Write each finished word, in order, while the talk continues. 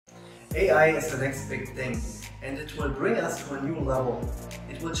AI is the next big thing, and it will bring us to a new level.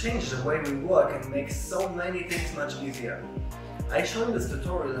 It will change the way we work and make so many things much easier. I show in this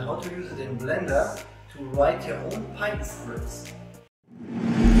tutorial how to use it in Blender to write your own Python scripts.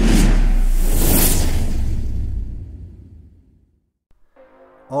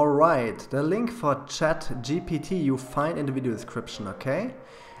 Alright, the link for Chat GPT you find in the video description, okay?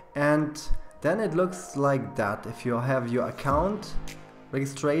 And then it looks like that. If you have your account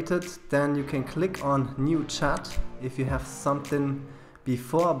registered, then you can click on New Chat if you have something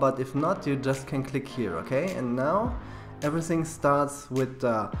before, but if not, you just can click here, okay? And now everything starts with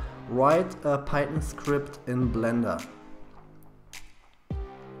write a Python script in Blender.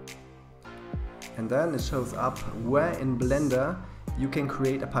 And then it shows up where in Blender you can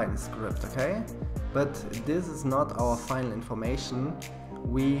create a Python script, okay? But this is not our final information.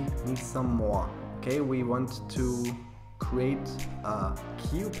 We need some more, okay? We want to create a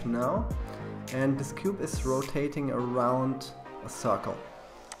cube now, and this cube is rotating around a circle.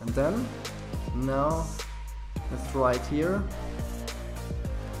 And then now let's write here,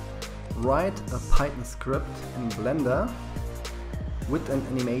 write a Python script in Blender with an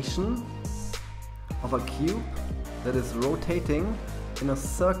animation of a cube that is rotating in a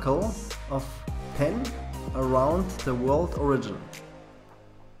circle of 10 around the world origin.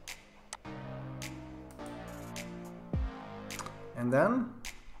 And then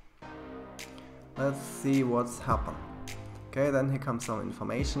let's see what's happened. Okay, then here comes some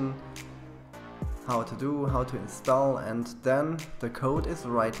information, how to do, how to install, and then the code is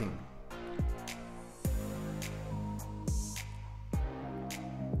writing.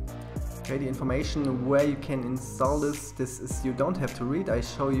 Okay, the information where you can install this is, you don't have to read, I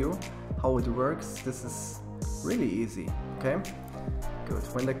show you how it works. This is really easy, okay? Good.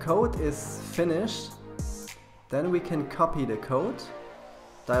 When the code is finished, then we can copy the code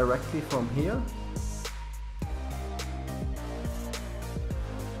directly from here.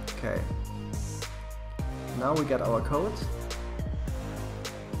 Okay. Now we get our code.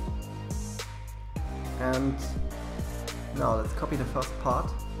 And now let's copy the first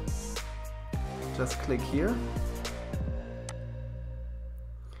part. Just click here.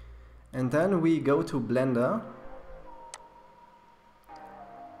 And then we go to Blender.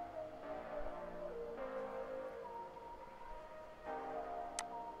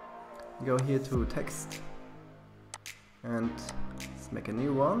 Go here to text and let's make a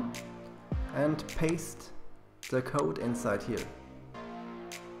new one and paste the code inside here.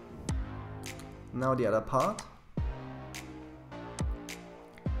 Now the other part.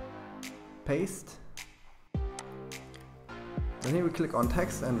 Paste. Then here we click on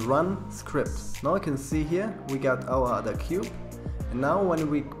text and run script. Now you can see here we got our other cube, and now when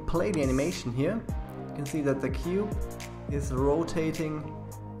we play the animation here, you can see that the cube is rotating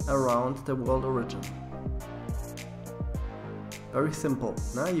around the world origin. Very simple.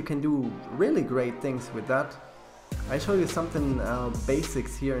 Now you can do really great things with that. I show you something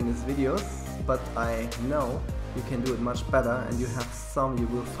basics here in this videos, but I know you can do it much better, and you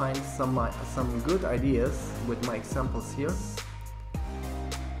will find some good ideas with my examples here.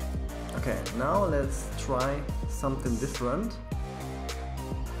 Okay, now let's try something different.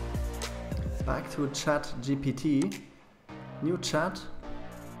 Back to Chat GPT, new chat.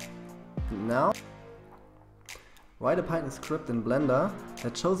 Now write a Python script in Blender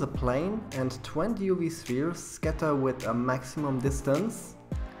that shows a plane and 20 UV spheres scatter with a maximum distance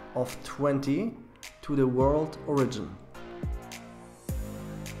of 20 to the world origin.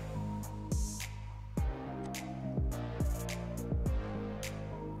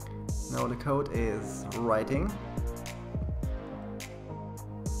 Now the code is writing.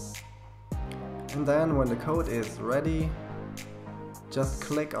 And then when the code is ready, just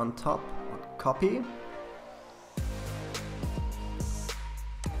click on top on copy.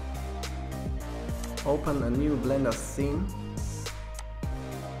 Open a new Blender scene.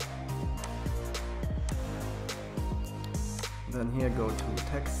 Then here go to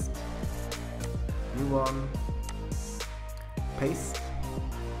text, new one, paste,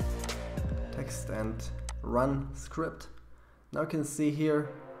 text and run script. Now you can see here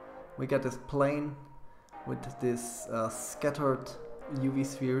we get this plane with this scattered UV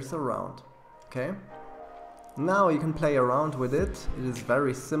spheres around. Okay. Now you can play around with it. It is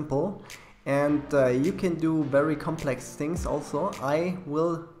very simple, and you can do very complex things also. I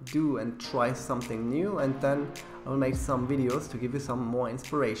will do and try something new, and then I will make some videos to give you some more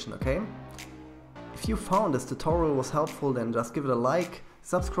inspiration, okay? If you found this tutorial was helpful, then just give it a like,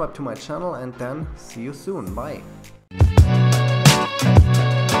 subscribe to my channel, and then see you soon. Bye!